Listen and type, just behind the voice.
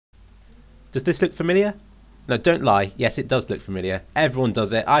Does this look familiar? No, don't lie. Yes, it does look familiar. Everyone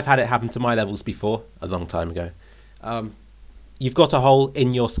does it. I've had it happen to my levels before, a long time ago. You've got a hole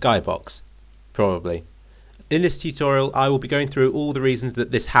in your skybox, probably. In this tutorial, I will be going through all the reasons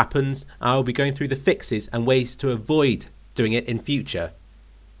that this happens. I will be going through the fixes and ways to avoid doing it in future.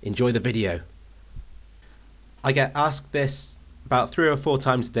 Enjoy the video. I get asked this about 3 or 4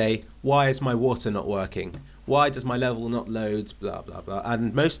 times a day. Why is my water not working? Why does my level not load? Blah, blah, blah.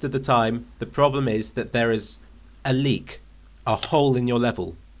 And most of the time, the problem is that there is a leak, a hole in your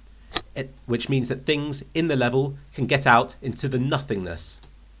level, which means that things in the level can get out into the nothingness.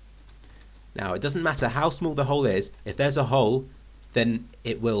 Now, it doesn't matter how small the hole is. If there's a hole, then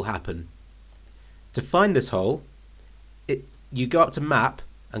it will happen. To find this hole, you go up to Map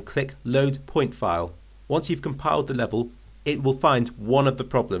and click Load Point File. Once you've compiled the level, it will find one of the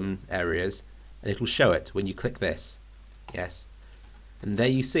problem areas and it will show it when you click this. Yes. And there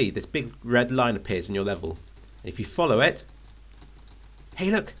you see this big red line appears in your level. And if you follow it, hey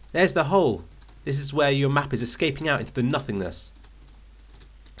look, there's the hole. This is where your map is escaping out into the nothingness.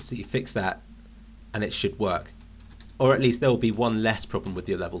 So you fix that and it should work. Or at least there will be one less problem with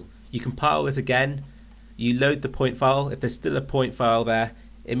your level. You compile it again, you load the point file. If there's still a point file there,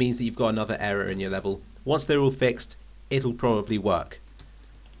 it means that you've got another error in your level. Once they're all fixed, it'll probably work.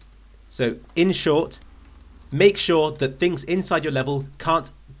 So in short, make sure that things inside your level can't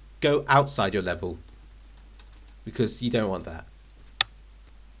go outside your level, because you don't want that.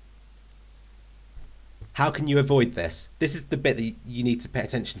 How can you avoid this? This is the bit that you need to pay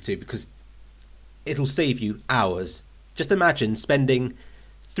attention to, because it'll save you hours. Just imagine spending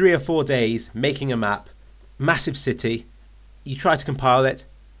 3 or 4 days making a map, massive city, you try to compile it,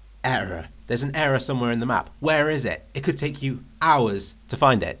 error. There's an error somewhere in the map. Where is it? It could take you hours to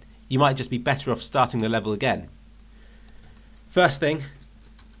find it. You might just be better off starting the level again. First thing,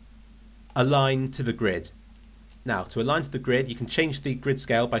 align to the grid. Now, to align to the grid, you can change the grid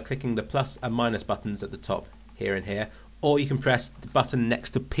scale by clicking the plus and minus buttons at the top, here and here, or you can press the button next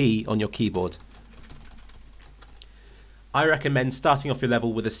to P on your keyboard. I recommend starting off your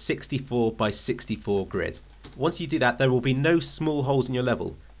level with a 64 by 64 grid. Once you do that, there will be no small holes in your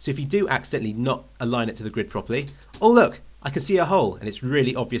level. So if you do accidentally not align it to the grid properly, oh look, I can see a hole, and it's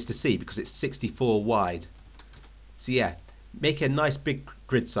really obvious to see because it's 64 wide. So yeah, make a nice big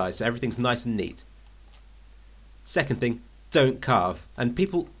grid size so everything's nice and neat. Second thing, don't carve. And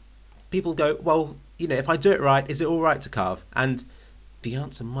people go, well, you know, if I do it right, is it all right to carve? And the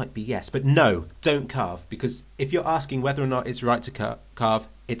answer might be yes, but no, don't carve, because if you're asking whether or not it's right to carve,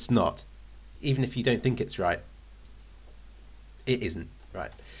 it's not. Even if you don't think it's right, it isn't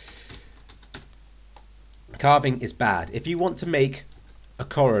right. Carving is bad. If you want to make a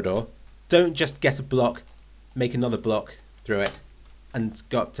corridor, don't just get a block, make another block through it, and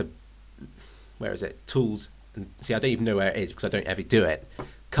go up to, where is it, tools, and see, I don't even know where it is because I don't ever do it.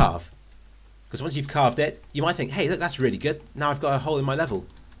 Carve. Because once you've carved it, you might think, hey, look, that's really good. Now I've got a hole in my level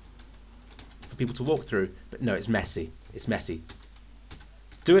for people to walk through. But no, it's messy. It's messy.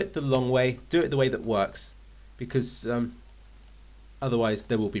 Do it the long way. Do it the way that works, because otherwise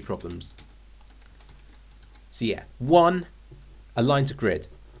there will be problems. So yeah, 1, align to grid.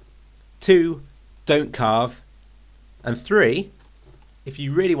 2, don't carve. And 3, if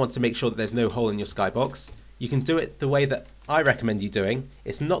you really want to make sure that there's no hole in your skybox, you can do it the way that I recommend you doing.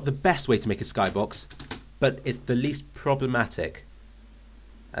 It's not the best way to make a skybox, but it's the least problematic.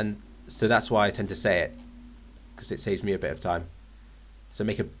 And so that's why I tend to say it, because it saves me a bit of time. So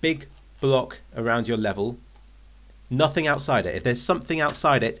make a big block around your level, nothing outside it. If there's something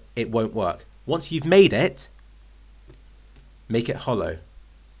outside it, it won't work. Once you've made it, make it hollow.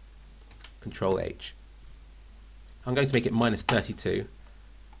 Control H. I'm going to make it -32,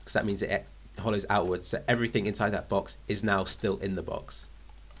 because that means it hollows outwards, so everything inside that box is now still in the box.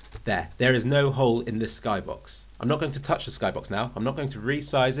 There is no hole in this skybox. I'm not going to touch the skybox now. I'm not going to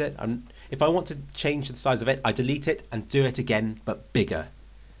resize it. If I want to change the size of it, I delete it and do it again, but bigger.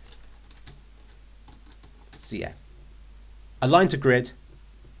 So yeah, align to grid,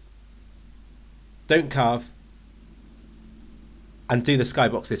 don't carve, and do the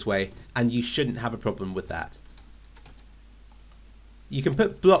skybox this way, and you shouldn't have a problem with that. You can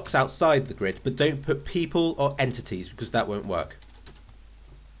put blocks outside the grid, but don't put people or entities, because that won't work.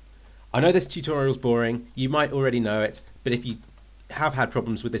 I know this tutorial is boring, you might already know it, but if you have had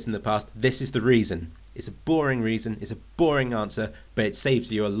problems with this in the past, this is the reason. It's a boring reason, it's a boring answer, but it saves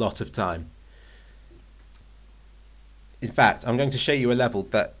you a lot of time. In fact, I'm going to show you a level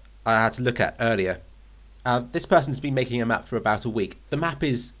that I had to look at earlier. This person's been making a map for about a week. The map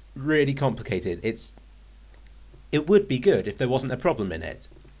is really complicated. It would be good if there wasn't a problem in it.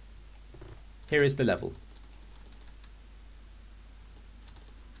 Here is the level.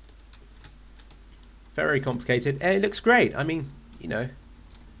 Very complicated, and it looks great. I mean, you know,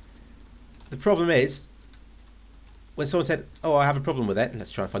 the problem is, when someone said, oh, I have a problem with it,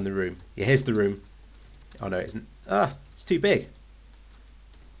 let's try and find the room. Yeah, here's the room. Oh no, it isn't. Ah, it's too big.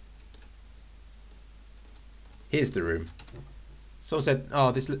 Here's the room. Someone said,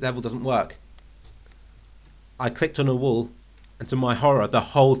 oh, this level doesn't work. I clicked on a wall, and to my horror, the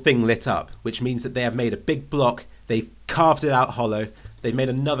whole thing lit up, which means that they have made a big block, they've carved it out hollow, they've made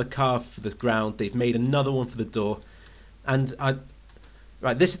another carve for the ground, they've made another one for the door, and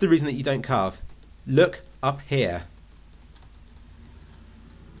right, this is the reason that you don't carve. Look up here.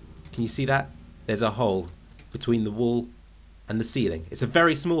 Can you see that? There's a hole between the wall and the ceiling. It's a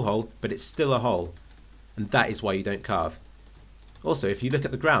very small hole, but it's still a hole, and that is why you don't carve. Also, if you look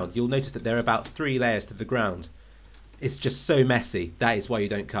at the ground, you'll notice that there are about 3 layers to the ground. It's just so messy. That is why you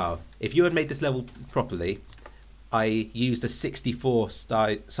don't carve. If you had made this level properly, I used a 64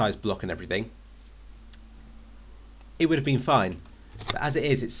 size block and everything, it would have been fine. But as it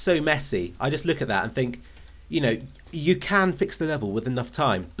is, it's so messy. I just look at that and think, you know, you can fix the level with enough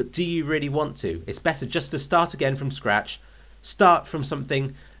time, but do you really want to? It's better just to start again from scratch, start from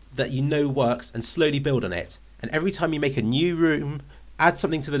something that you know works and slowly build on it. And every time you make a new room, add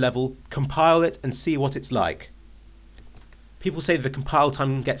something to the level, compile it and see what it's like. People say the compile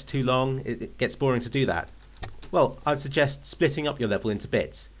time gets too long, it gets boring to do that. Well, I'd suggest splitting up your level into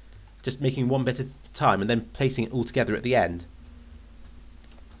bits, just making one bit at a time and then placing it all together at the end.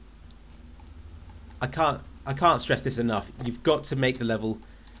 I can't stress this enough. You've got to make the level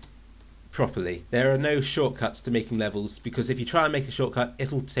properly. There are no shortcuts to making levels, because if you try and make a shortcut,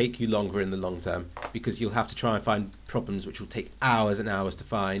 it'll take you longer in the long term, because you'll have to try and find problems which will take hours and hours to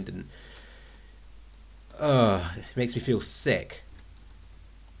find, and it makes me feel sick.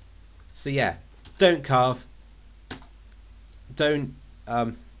 So yeah, don't carve. Don't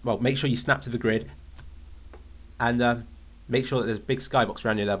well, make sure you snap to the grid, and make sure that there's a big skybox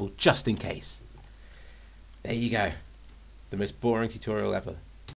around your level just in case. There you go. The most boring tutorial ever.